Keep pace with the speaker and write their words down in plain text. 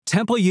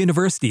Temple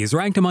University is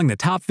ranked among the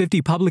top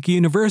 50 public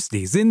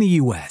universities in the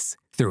U.S.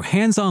 Through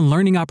hands-on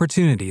learning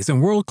opportunities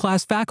and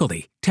world-class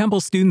faculty,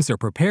 Temple students are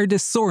prepared to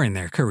soar in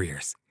their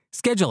careers.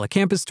 Schedule a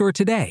campus tour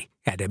today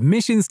at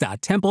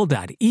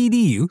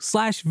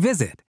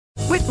admissions.temple.edu/visit.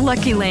 With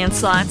Lucky Land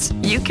Slots,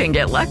 you can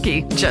get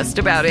lucky just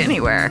about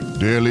anywhere.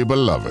 Dearly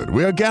beloved,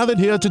 we are gathered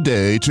here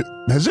today to...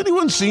 Has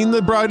anyone seen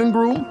the bride and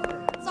groom?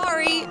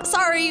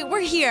 Sorry,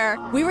 we're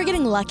here. We were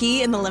getting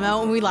lucky in the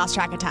limo and we lost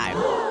track of time.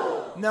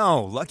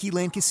 No, Lucky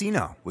Land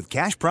Casino, with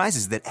cash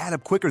prizes that add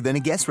up quicker than a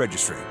guest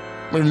registry.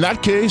 In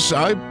that case,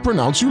 I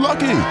pronounce you lucky.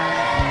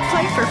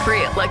 Play for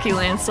free at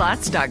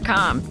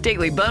LuckyLandSlots.com.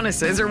 Daily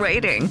bonuses are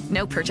waiting.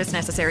 No purchase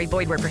necessary.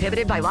 Void where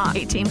prohibited by law.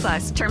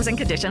 18+. Terms and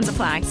conditions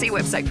apply. See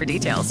website for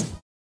details.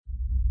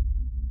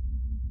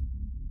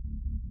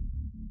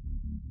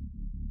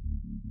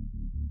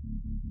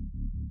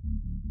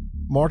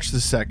 March the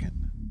 2nd,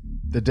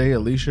 the day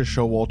Alicia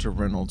Showalter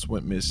Reynolds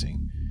went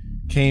missing,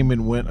 came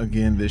and went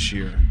again this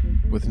year,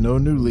 with no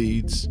new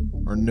leads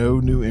or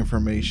no new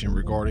information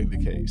regarding the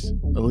case.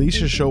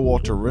 Alicia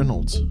Showalter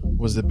Reynolds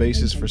was the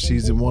basis for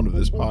season 1 of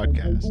this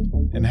podcast,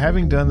 and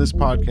having done this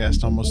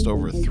podcast almost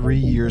over 3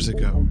 years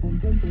ago,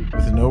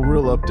 with no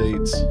real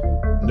updates,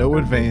 no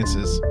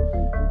advances,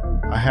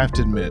 I have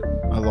to admit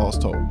I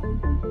lost hope.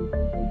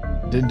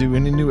 Didn't do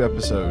any new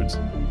episodes,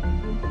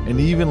 and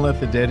even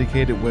let the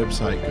dedicated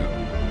website go.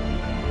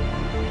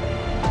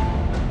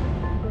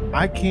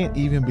 I can't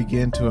even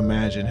begin to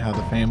imagine how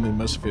the family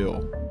must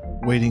feel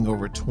waiting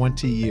over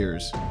 20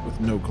 years with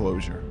no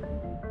closure.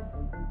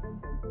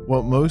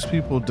 What most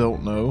people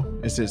don't know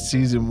is that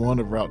season 1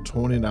 of Route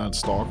 29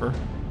 Stalker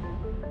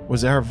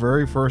was our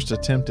very first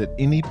attempt at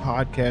any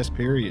podcast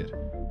period.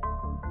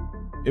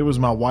 It was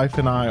my wife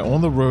and I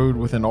on the road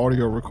with an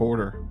audio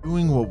recorder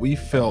doing what we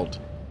felt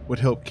would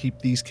help keep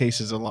these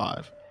cases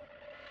alive.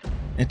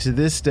 And to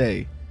this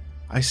day,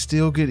 I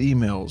still get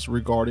emails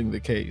regarding the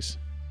case.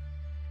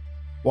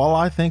 While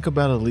I think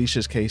about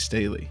Alicia's case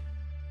daily,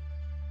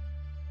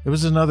 there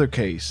was another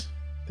case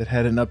that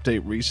had an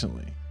update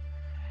recently,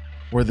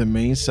 where the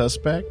main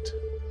suspect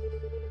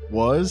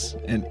was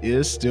and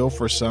is still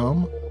for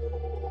some,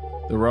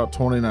 the Route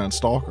 29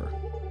 stalker.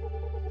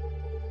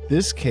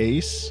 This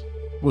case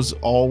was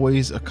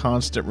always a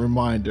constant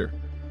reminder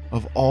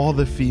of all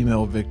the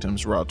female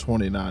victims Route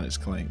 29 has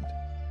claimed.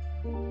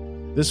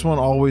 This one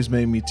always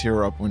made me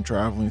tear up when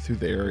traveling through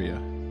the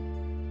area.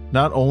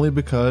 Not only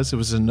because it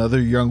was another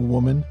young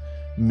woman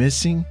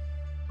missing,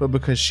 but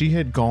because she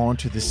had gone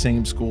to the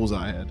same schools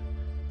I had.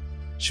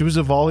 She was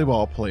a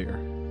volleyball player,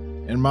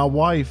 and my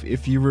wife,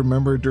 if you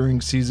remember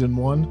during season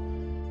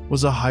 1,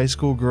 was a high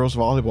school girls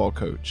volleyball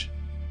coach.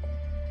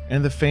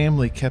 And the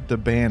family kept a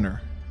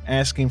banner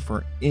asking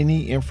for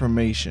any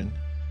information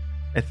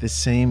at the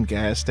same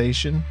gas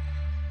station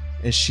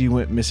as she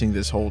went missing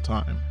this whole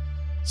time.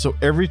 So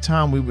every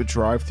time we would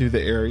drive through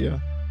the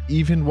area,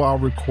 even while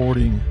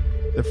recording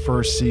the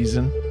first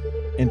season,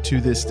 and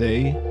to this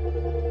day,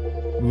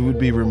 we would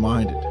be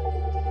reminded.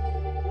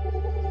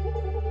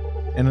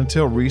 And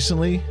until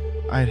recently,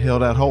 I had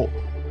held out hope.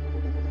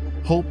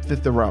 Hope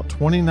that the Route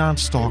 29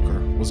 stalker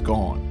was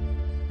gone,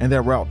 and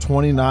that Route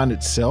 29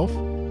 itself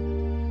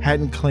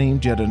hadn't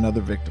claimed yet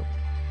another victim.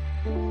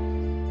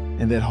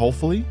 And that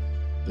hopefully,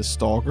 the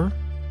stalker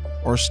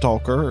or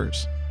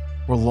stalkers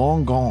were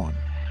long gone,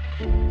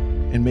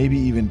 and maybe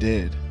even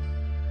dead.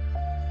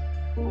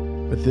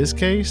 But this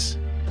case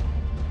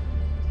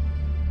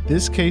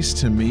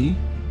to me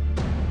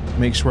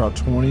makes Route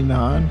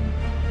 29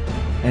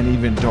 an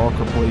even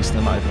darker place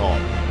than I thought.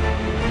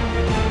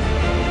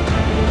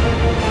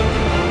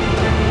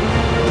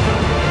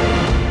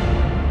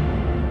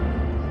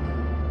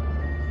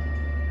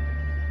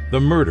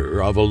 The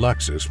murder of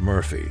Alexis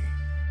Murphy.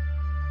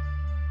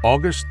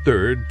 August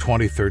 3rd,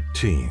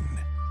 2013.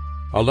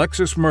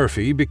 Alexis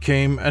Murphy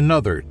became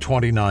another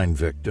 29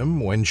 victim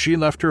when she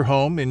left her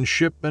home in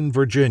Shipman,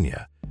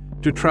 Virginia,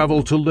 to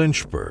travel to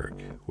Lynchburg,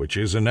 which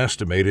is an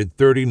estimated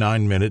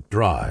 39-minute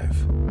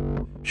drive.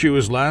 She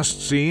was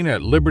last seen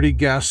at Liberty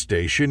Gas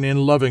Station in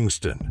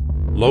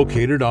Lovingston,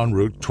 located on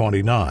Route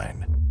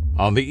 29,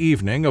 on the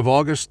evening of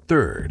August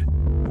 3rd,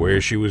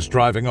 where she was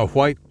driving a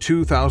white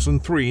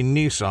 2003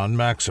 Nissan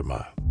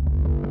Maxima.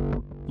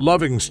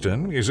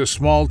 Lovingston is a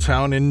small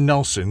town in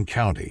Nelson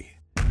County.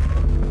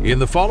 In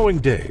the following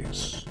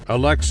days,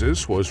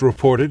 Alexis was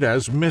reported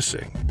as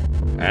missing,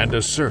 and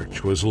a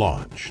search was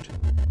launched.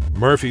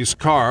 Murphy's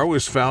car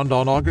was found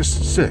on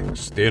August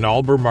 6th in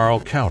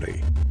Albemarle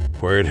County,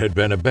 where it had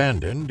been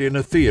abandoned in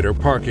a theater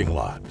parking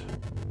lot.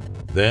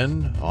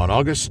 Then, on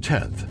August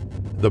 10th,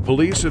 the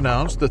police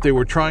announced that they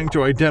were trying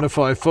to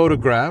identify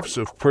photographs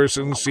of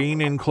persons seen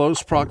in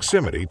close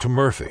proximity to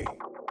Murphy.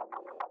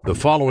 The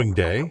following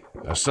day,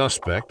 a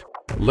suspect,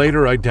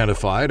 later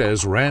identified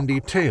as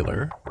Randy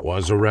Taylor,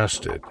 was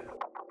arrested.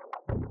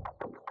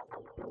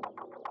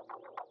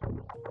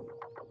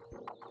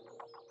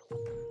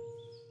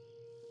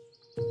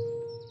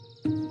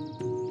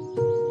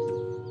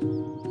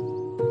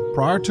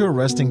 Prior to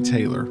arresting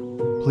Taylor,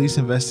 police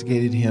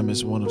investigated him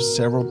as one of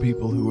several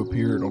people who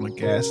appeared on a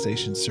gas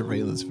station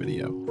surveillance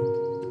video.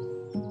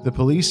 The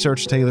police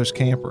searched Taylor's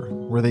camper,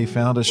 where they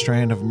found a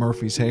strand of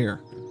Murphy's hair.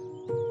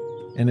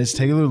 And as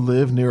Taylor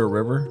lived near a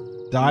river,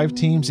 dive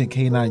teams and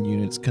canine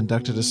units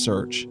conducted a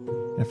search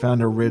and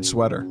found a red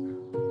sweater.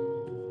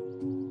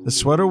 The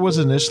sweater was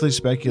initially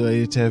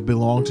speculated to have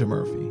belonged to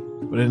Murphy,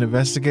 but an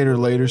investigator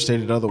later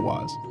stated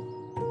otherwise.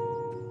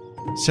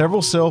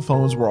 Several cell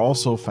phones were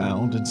also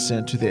found and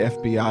sent to the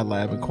FBI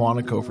lab in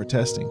Quantico for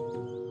testing,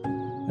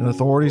 and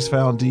authorities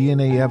found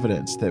DNA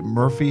evidence that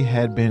Murphy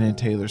had been in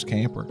Taylor's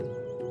camper.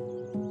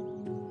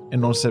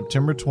 And on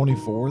September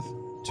 24th,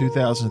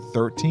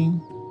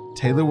 2013,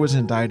 Taylor was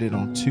indicted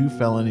on 2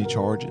 felony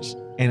charges,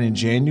 and in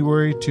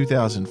January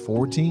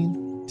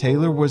 2014,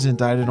 Taylor was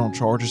indicted on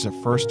charges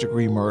of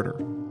first-degree murder,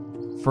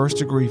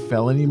 first-degree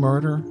felony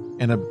murder,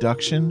 and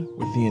abduction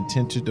with the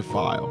intent to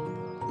defile,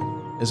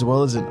 as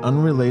well as an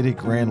unrelated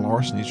grand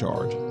larceny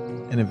charge,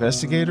 and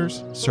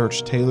investigators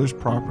searched Taylor's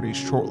property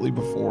shortly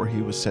before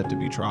he was set to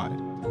be tried.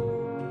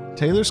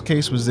 Taylor's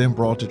case was then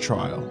brought to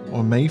trial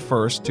on May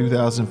 1st,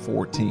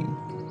 2014.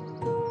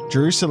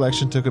 Jury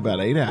selection took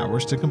about 8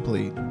 hours to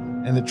complete,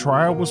 and the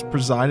trial was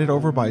presided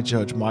over by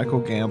Judge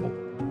Michael Gamble.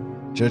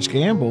 Judge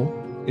Gamble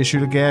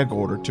issued a gag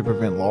order to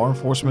prevent law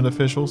enforcement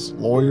officials,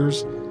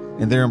 lawyers,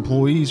 and their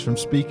employees from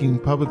speaking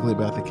publicly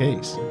about the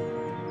case.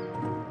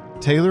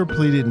 Taylor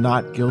pleaded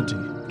not guilty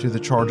to the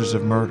charges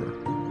of murder,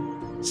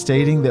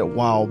 stating that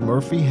while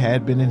Murphy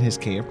had been in his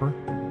camper,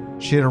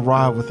 she had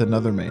arrived with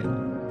another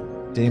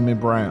man, Damon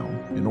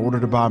Brown, in order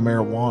to buy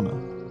marijuana,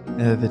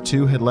 and that the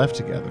two had left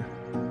together.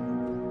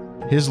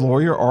 His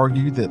lawyer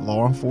argued that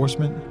law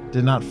enforcement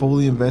did not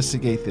fully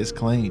investigate this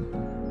claim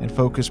and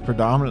focused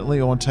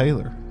predominantly on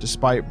Taylor,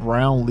 despite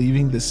Brown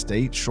leaving the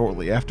state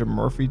shortly after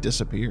Murphy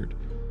disappeared.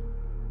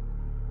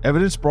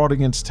 Evidence brought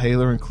against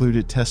Taylor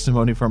included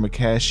testimony from a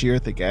cashier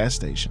at the gas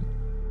station,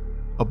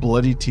 a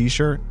bloody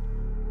t-shirt,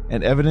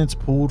 and evidence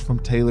pulled from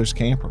Taylor's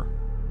camper,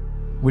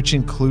 which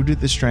included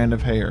the strand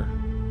of hair,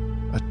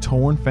 a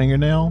torn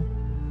fingernail,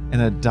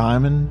 and a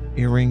diamond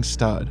earring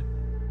stud.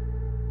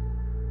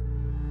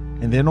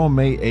 And then on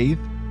May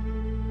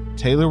 8th,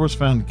 Taylor was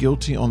found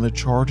guilty on the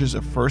charges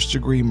of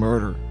first-degree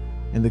murder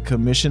and the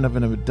commission of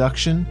an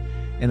abduction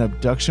and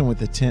abduction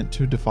with intent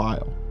to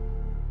defile,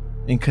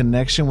 in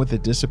connection with the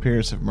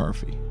disappearance of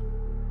Murphy.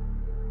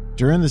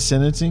 During the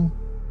sentencing,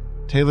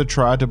 Taylor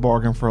tried to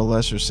bargain for a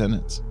lesser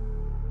sentence.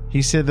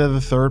 He said that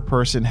the third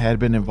person had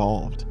been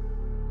involved,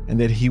 and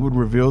that he would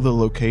reveal the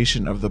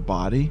location of the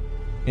body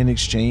in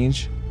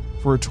exchange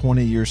for a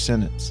 20-year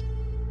sentence.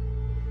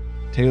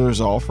 Taylor's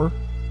offer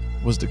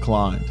was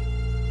declined.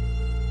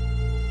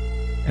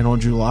 And on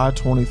July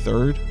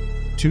 23rd,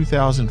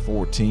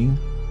 2014,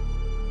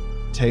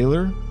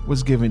 Taylor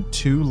was given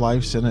 2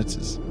 life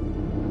sentences.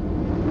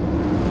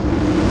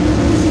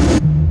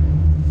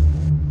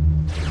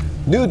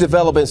 New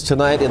developments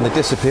tonight in the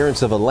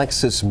disappearance of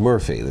Alexis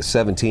Murphy. The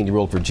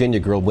 17-year-old Virginia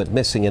girl went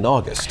missing in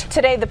August.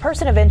 Today, the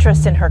person of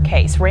interest in her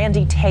case,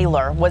 Randy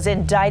Taylor, was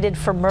indicted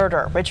for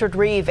murder. Richard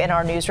Reeve in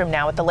our newsroom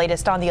now with the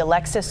latest on the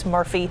Alexis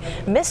Murphy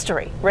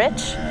mystery.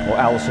 Rich? Well,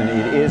 Allison,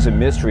 it is a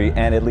mystery,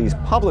 and at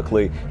least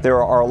publicly,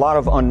 there are a lot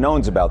of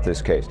unknowns about this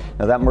case.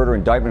 Now, that murder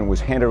indictment was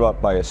handed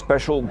up by a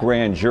special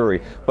grand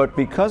jury, but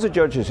because a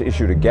judge has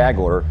issued a gag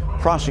order,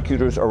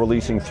 prosecutors are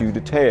releasing few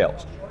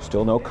details.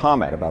 Still no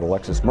comment about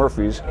Alexis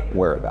Murphy's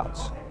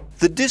whereabouts.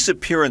 The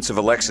disappearance of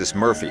Alexis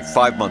Murphy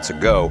 5 months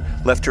ago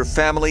left her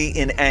family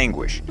in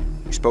anguish.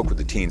 We spoke with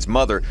the teen's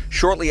mother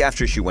shortly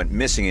after she went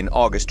missing in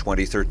August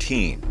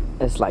 2013.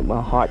 It's like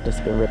my heart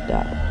just been ripped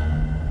out.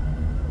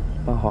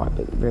 My heart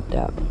been ripped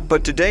out.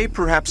 But today,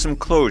 perhaps some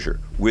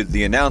closure with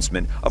the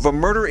announcement of a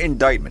murder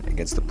indictment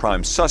against the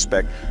prime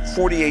suspect,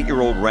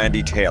 48-year-old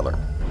Randy Taylor.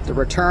 The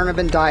return of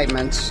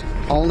indictments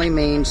only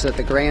means that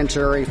the grand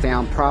jury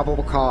found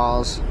probable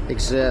cause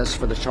exists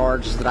for the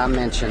charges that I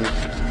mentioned,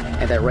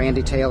 and that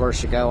Randy Taylor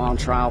should go on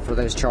trial for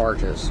those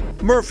charges.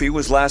 Murphy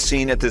was last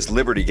seen at this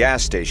Liberty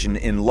gas station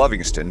in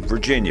Lovingston,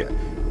 Virginia.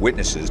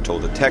 Witnesses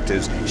told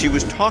detectives she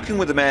was talking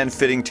with a man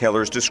fitting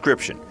Taylor's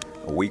description.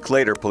 A week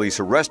later, police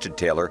arrested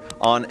Taylor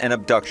on an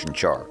abduction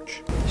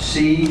charge.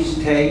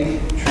 Seize, take,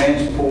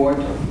 transport,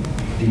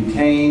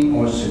 detain,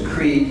 or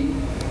secrete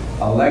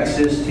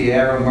Alexis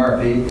Tierra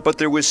Murphy. But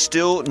there was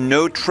still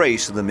no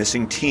trace of the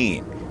missing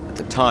teen. At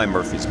the time,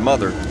 Murphy's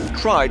mother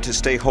tried to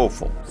stay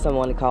hopeful.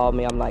 Someone called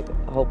me, I'm like,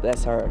 I hope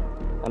that's her.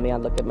 I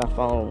look at my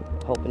phone,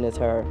 hoping it's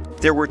her.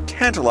 There were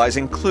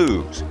tantalizing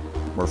clues.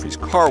 Murphy's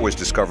car was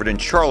discovered in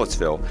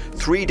Charlottesville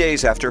 3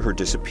 days after her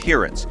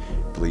disappearance.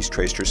 Police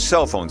traced her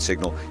cell phone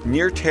signal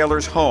near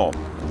Taylor's home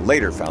and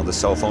later found the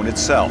cell phone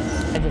itself.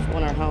 I just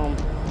want her home.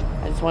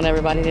 I just want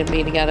everybody to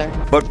be together.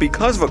 But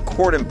because of a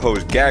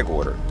court-imposed gag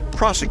order,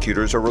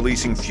 prosecutors are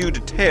releasing few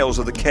details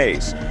of the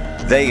case.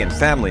 They and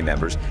family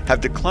members have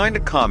declined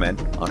to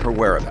comment on her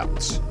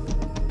whereabouts.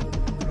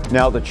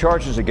 Now, the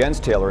charges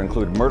against Taylor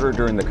include murder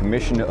during the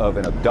commission of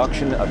an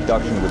abduction,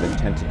 abduction with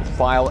intent to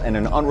defile, and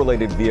an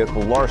unrelated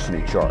vehicle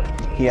larceny charge.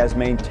 He has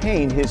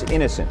maintained his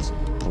innocence.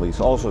 Police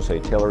also say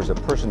Taylor is a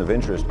person of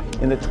interest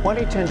in the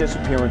 2010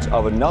 disappearance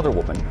of another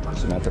woman,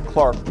 Samantha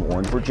Clark, from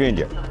Orange,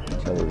 Virginia.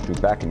 Taylor is due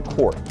back in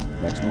court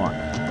next month.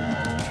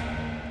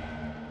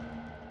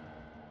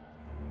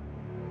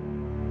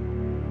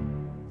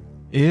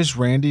 Is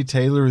Randy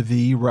Taylor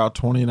the Route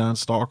 29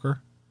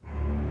 stalker?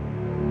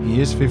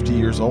 He is 50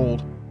 years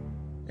old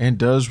and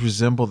does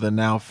resemble the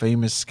now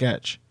famous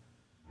sketch.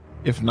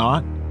 If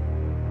not,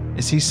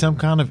 is he some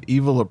kind of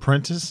evil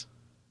apprentice?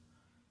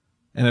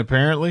 And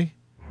apparently,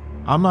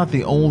 I'm not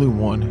the only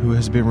one who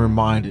has been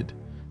reminded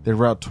that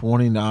Route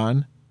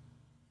 29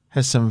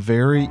 has some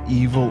very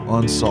evil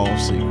unsolved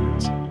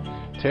secrets.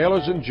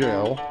 Taylor's in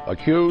jail,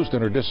 accused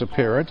in her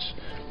disappearance,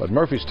 but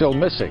Murphy's still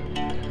missing.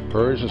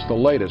 Hers is the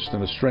latest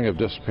in a string of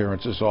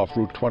disappearances off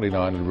Route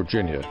 29 in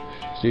Virginia.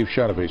 Steve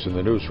Chenevy's in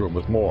the newsroom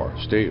with more.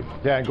 Steve.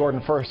 Yeah, and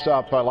Gordon, first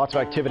up, lots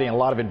of activity and a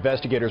lot of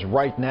investigators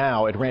right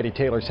now at Randy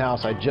Taylor's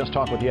house. I just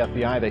talked with the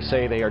FBI. They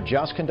say they are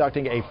just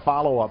conducting a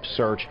follow-up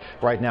search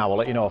right now. We'll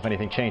let you know if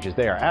anything changes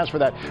there. As for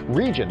that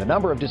region, the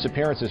number of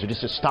disappearances are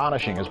just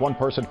astonishing. As one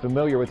person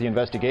familiar with the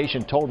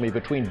investigation told me,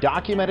 between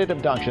documented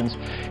abductions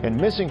and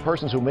missing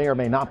persons who may or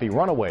may not be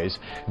runaways,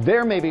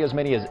 there may be as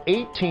many as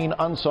 18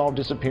 unsolved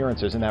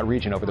disappearances in that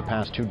region over the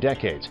past 2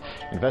 decades.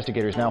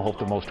 Investigators now hope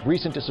the most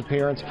recent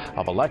disappearance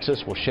of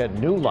Alexis will shed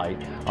new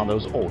light on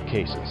those old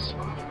cases.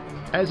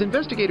 As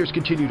investigators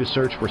continue to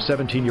search for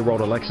 17-year-old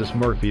Alexis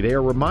Murphy, they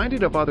are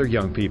reminded of other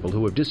young people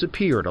who have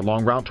disappeared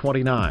along Route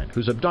 29,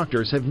 whose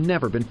abductors have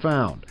never been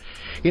found.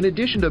 In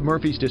addition to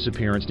Murphy's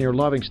disappearance near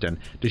Lovingston,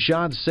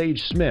 Deshad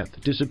Sage Smith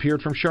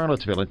disappeared from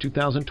Charlottesville in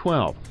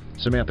 2012,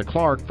 Samantha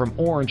Clark from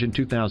Orange in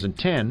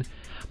 2010,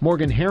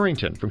 Morgan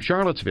Harrington from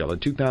Charlottesville in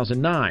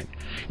 2009,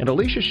 and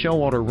Alicia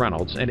Showalter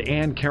Reynolds and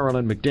Ann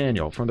Carolyn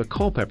McDaniel from the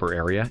Culpeper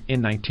area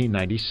in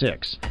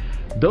 1996.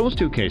 Those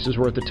 2 cases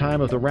were at the time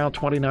of the Route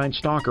 29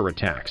 stalker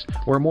attacks,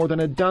 where more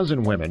than a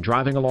dozen women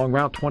driving along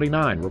Route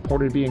 29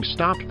 reported being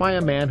stopped by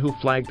a man who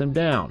flagged them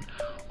down.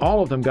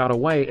 All of them got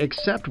away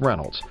except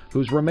Reynolds,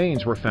 whose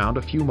remains were found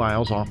a few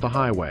miles off the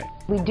highway.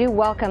 We do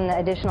welcome the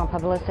additional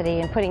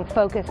publicity and putting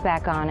focus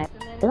back on it.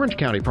 Orange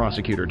County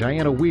prosecutor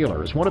Diana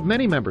Wheeler is one of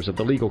many members of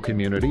the legal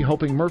community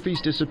hoping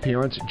Murphy's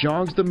disappearance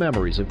jogs the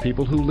memories of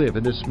people who live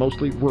in this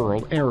mostly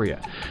rural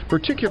area,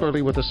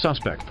 particularly with the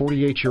suspect,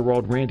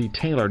 48-year-old Randy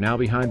Taylor, now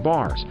behind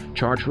bars,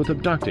 charged with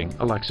abducting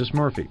Alexis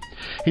Murphy.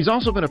 He's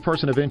also been a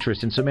person of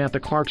interest in Samantha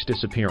Clark's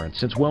disappearance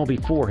since well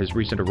before his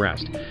recent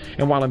arrest.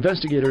 And while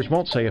investigators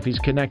won't say if he's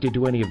connected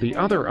to any of the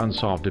other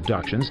unsolved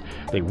abductions,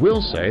 they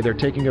will say they're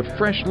taking a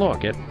fresh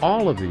look at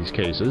all of these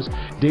cases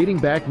dating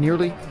back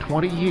nearly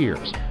 20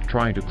 years,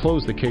 trying to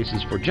close the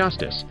cases for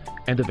justice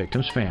and the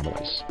victims'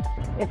 families.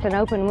 It's an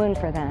open wound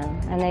for them,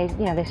 and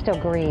they still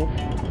grieve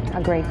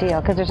a great deal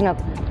because there's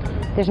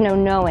no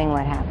knowing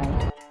what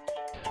happened.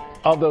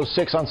 Of those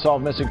 6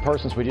 unsolved missing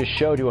persons we just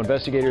showed you,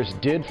 investigators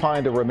did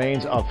find the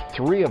remains of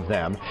 3 of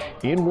them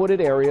in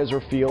wooded areas or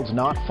fields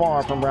not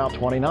far from Route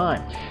 29.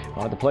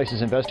 One of the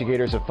places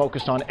investigators have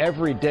focused on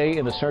every day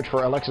in the search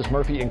for Alexis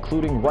Murphy,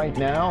 including right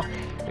now,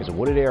 is a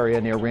wooded area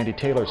near Randy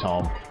Taylor's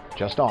home,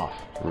 just off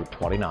Route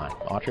 29.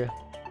 Autria?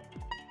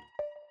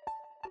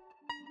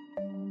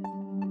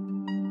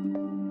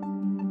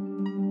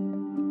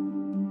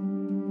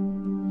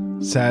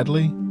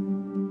 Sadly,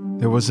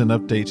 there was an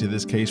update to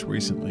this case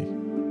recently.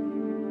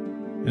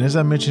 And as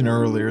I mentioned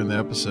earlier in the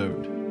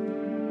episode,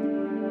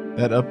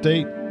 that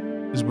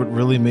update is what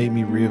really made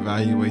me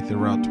reevaluate the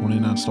Route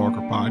 29 Stalker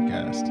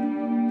podcast.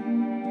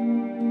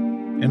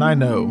 And I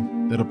know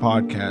that a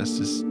podcast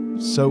is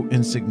so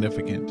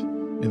insignificant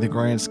in the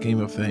grand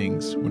scheme of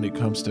things when it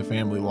comes to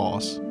family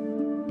loss,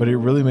 but it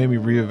really made me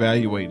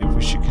reevaluate if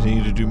we should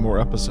continue to do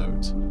more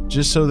episodes,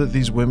 just so that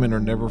these women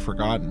are never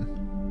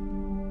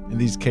forgotten, and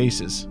these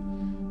cases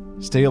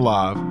stay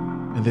alive,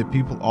 and that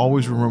people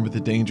always remember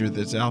the danger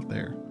that's out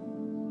there.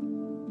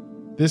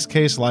 This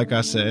case, like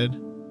I said,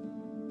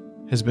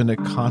 has been a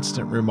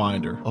constant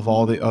reminder of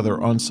all the other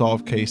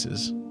unsolved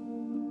cases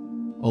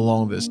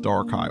along this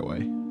dark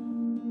highway.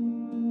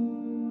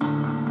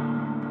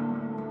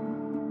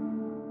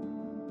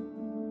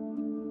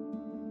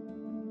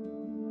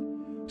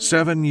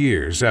 "7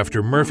 years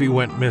after Murphy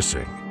went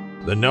missing,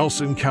 the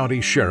Nelson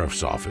County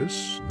Sheriff's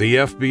Office, the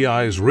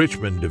FBI's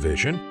Richmond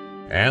Division,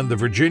 and the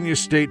Virginia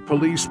State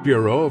Police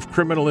Bureau of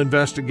Criminal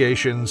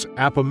Investigations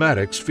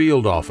Appomattox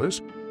Field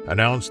Office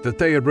announced that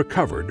they had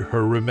recovered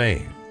her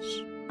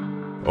remains.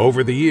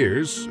 Over the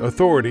years,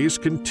 authorities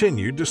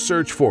continued to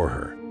search for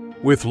her,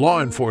 with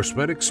law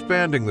enforcement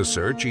expanding the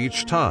search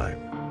each time,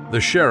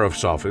 the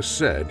Sheriff's Office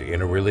said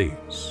in a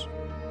release.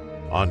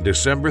 On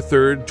December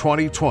 3,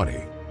 2020,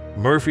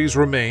 Murphy's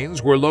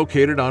remains were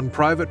located on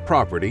private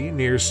property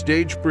near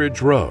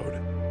Stagebridge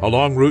Road,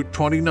 along Route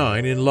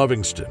 29 in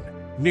Lovingston,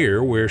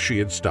 near where she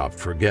had stopped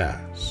for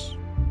gas.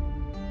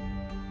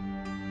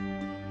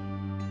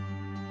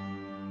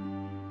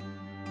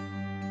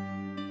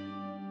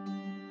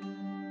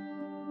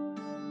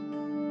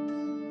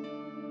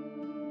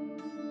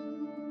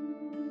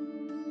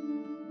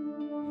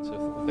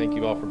 So thank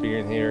you all for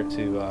being here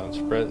to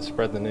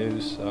spread the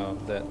news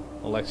that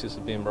Alexis is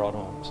being brought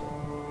home. So.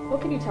 What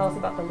can you tell us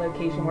about the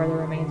location where the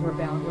remains were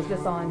found? Was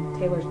this on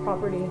Taylor's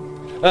property?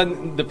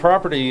 The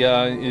property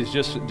is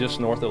just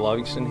north of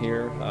Lovingston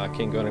here. I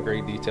can't go into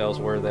great details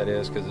where that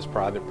is because it's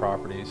private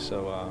property.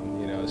 So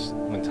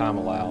when time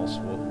allows,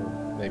 we'll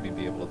maybe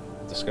be able to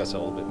discuss it a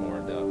little bit more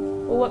in depth.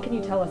 Well, what can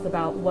you tell us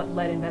about what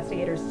led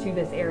investigators to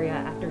this area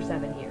after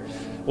 7 years?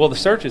 Well, the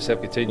searches have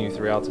continued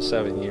throughout the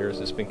 7 years.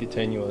 It's been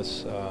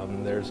continuous.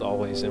 There's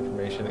always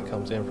information that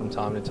comes in from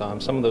time to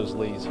time. Some of those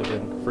leads have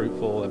been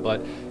fruitful,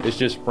 but it's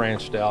just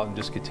branched out and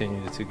just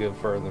continued to go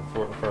further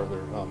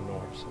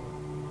north.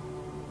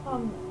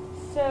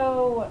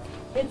 So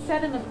it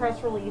said in the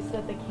press release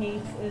that the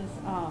case is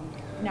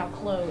now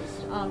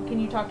closed. Can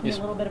you talk to me a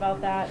little bit about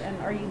that? And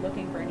are you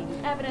looking for any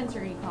evidence, or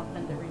are you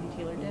confident that Randy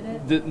Taylor did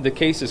it? The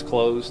case is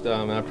closed.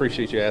 I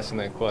appreciate you asking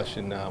that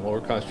question. What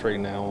we're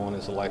concentrating now on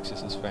is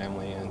Alexis's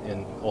family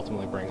and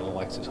ultimately bringing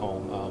Alexis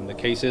home. The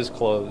case is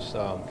closed.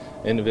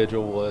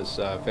 Individual was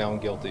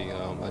found guilty.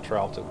 A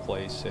trial took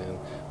place, and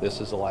this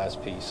is the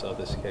last piece of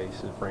this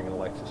case, is bringing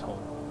Alexis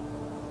home.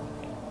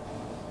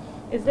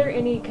 Is there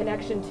any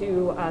connection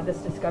to this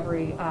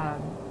discovery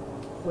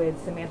with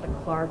Samantha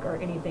Clark, or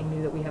anything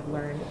new that we have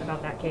learned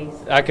about that case?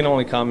 I can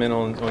only comment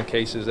on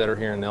cases that are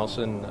here in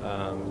Nelson.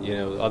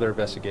 Other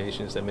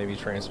investigations that may be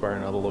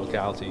transpiring in other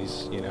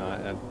localities,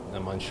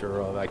 I'm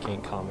unsure of. I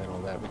can't comment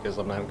on that because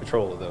I'm not in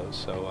control of those.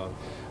 So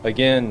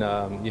again,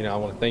 I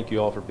want to thank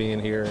you all for being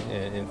here,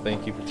 and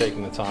thank you for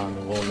taking the time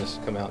and willingness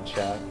to come out and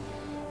chat.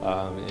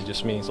 It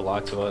just means a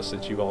lot to us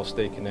that you all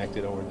stay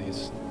connected over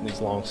these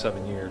long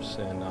 7 years,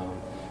 and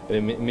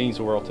it means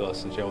the world to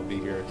us that y'all would be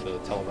here to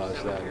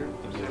televise that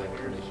and give that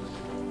information.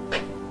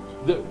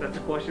 That's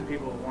a question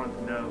people wanted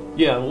to know.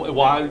 Yeah,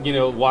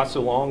 why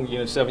so long?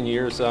 7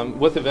 years.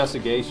 With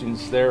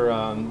investigations,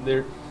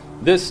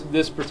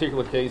 this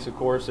particular case, of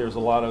course, there's a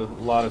lot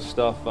of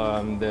stuff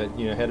that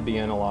had to be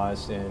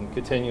analyzed and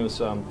continuous.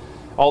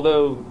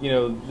 Although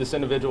this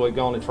individual had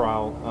gone to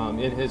trial,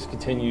 it has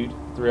continued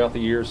throughout the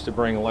years to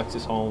bring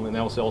Alexis home, and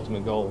that was the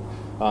ultimate goal.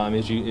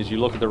 As you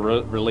look at the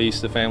release,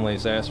 the family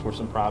has asked for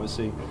some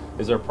privacy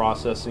as they're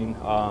processing.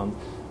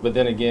 But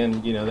then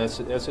again, that's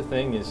the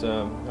thing, is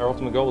our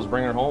ultimate goal is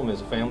bring her home, as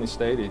the family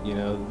stated.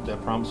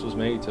 That promise was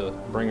made to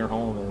bring her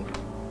home,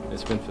 and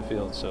it's been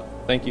fulfilled. So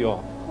thank you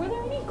all. Were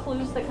there any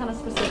clues that kind of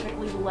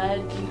specifically led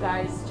you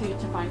guys to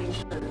finding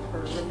her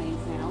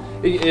remains now?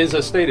 As I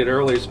stated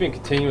earlier, it's been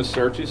continuous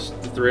searches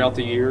throughout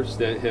the years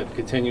that have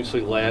continuously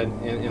led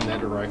in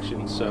that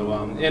direction. So,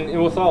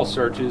 and with all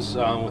searches,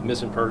 with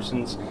missing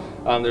persons,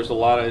 there's a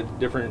lot of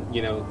different,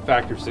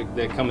 factors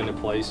that come into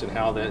place, and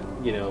how that,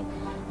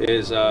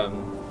 is,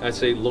 I'd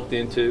say, looked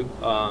into.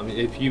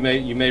 If you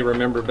may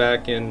remember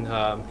back in,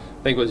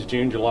 I think it was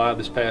June, July of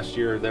this past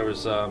year, there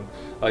was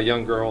a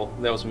young girl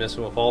that was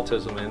missing with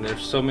autism, and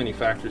there's so many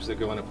factors that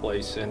go into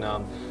place. And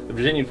the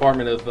Virginia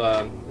Department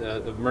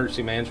of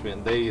Emergency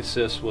Management, they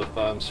assist with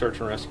search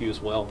and rescue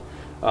as well.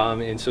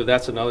 And so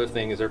that's another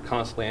thing, is they're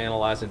constantly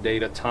analyzing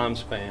data, time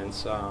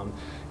spans,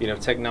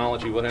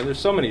 technology, whatever. There's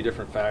so many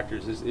different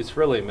factors. It's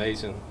really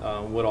amazing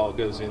what all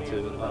goes into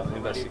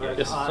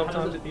investigation. How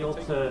does it feel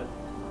to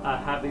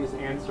have these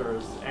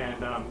answers, and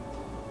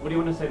what do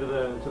you want to say to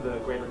the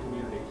greater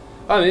community?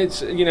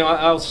 It's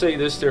I'll say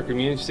this to our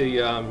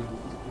community.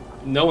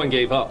 No one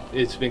gave up.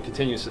 It's been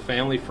continuous. The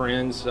family,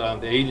 friends,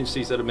 the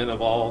agencies that have been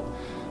involved,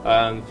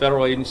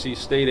 federal agencies,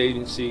 state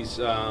agencies,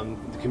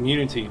 the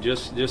community,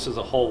 just as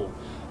a whole.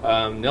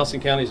 Nelson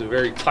County is a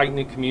very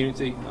tight-knit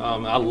community.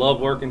 I love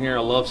working here.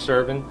 I love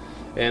serving,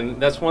 and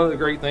that's one of the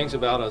great things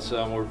about us.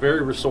 We're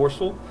very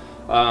resourceful.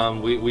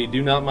 We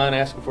do not mind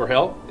asking for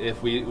help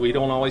if we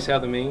don't always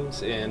have the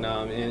means, and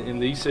in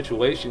these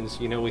situations,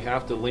 we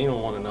have to lean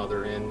on one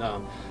another, and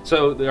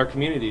so our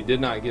community did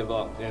not give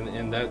up,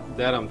 and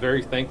that I'm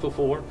very thankful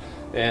for,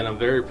 and I'm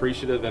very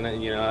appreciative. And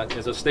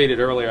as I stated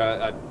earlier,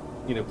 I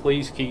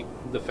please keep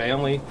the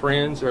family,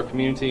 friends, our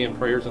community in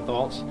prayers and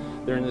thoughts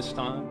during this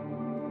time.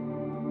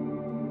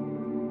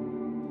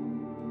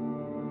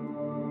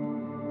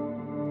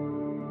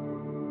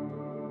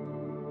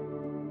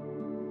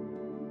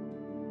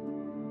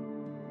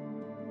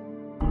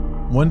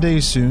 One day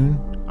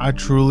soon, I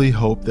truly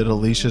hope that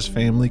Alicia's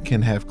family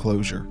can have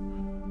closure,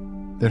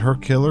 that her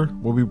killer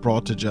will be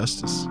brought to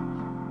justice.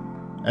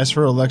 As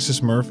for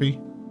Alexis Murphy,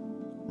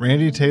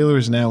 Randy Taylor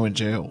is now in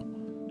jail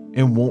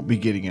and won't be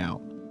getting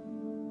out.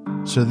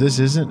 So this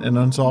isn't an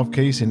unsolved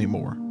case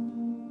anymore.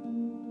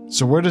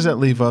 So where does that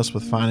leave us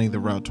with finding the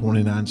Route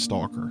 29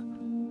 stalker?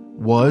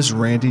 Was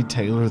Randy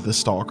Taylor the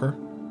stalker?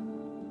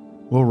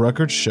 Well,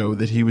 records show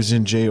that he was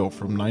in jail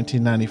from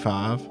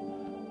 1995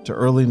 to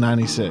early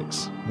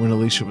 96 when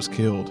Alicia was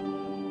killed.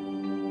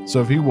 So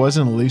if he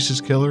wasn't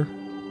Alicia's killer,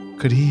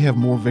 could he have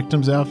more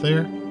victims out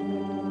there?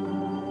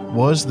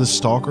 Was the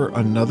stalker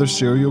another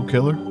serial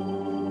killer?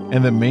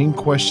 And the main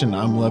question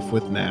I'm left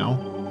with now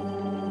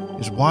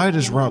is, why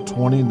does Route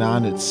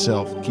 29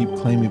 itself keep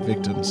claiming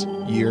victims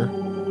year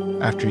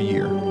after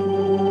year?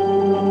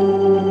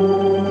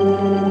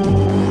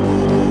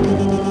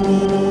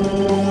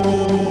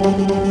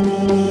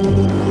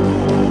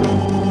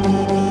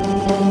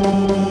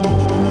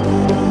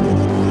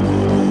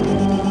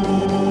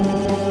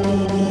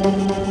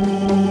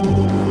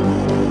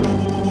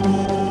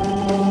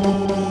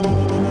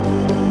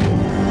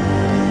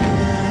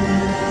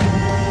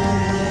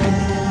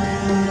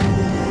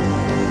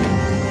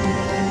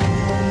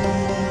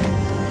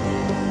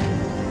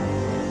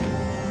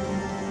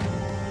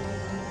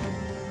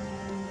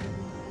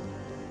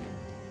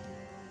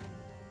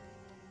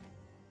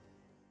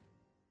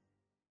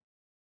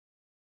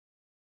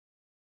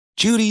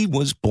 Judy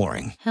was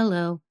boring.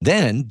 Hello.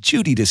 Then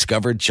Judy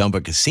discovered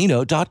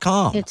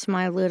ChumbaCasino.com. It's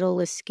my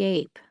little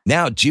escape.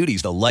 Now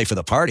Judy's the life of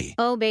the party.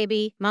 Oh,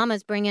 baby,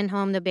 mama's bringing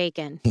home the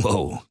bacon.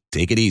 Whoa,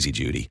 take it easy,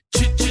 Judy.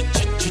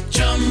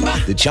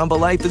 The Chumba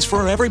life is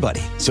for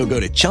everybody. So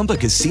go to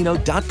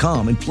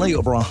ChumbaCasino.com and play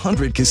over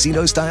 100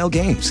 casino-style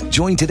games.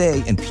 Join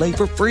today and play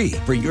for free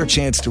for your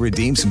chance to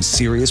redeem some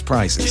serious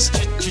prizes.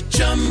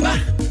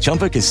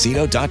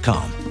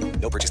 ChumbaCasino.com.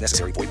 No purchase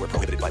necessary. Void where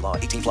prohibited by law.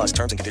 18 plus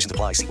terms and conditions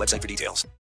apply. See website for details.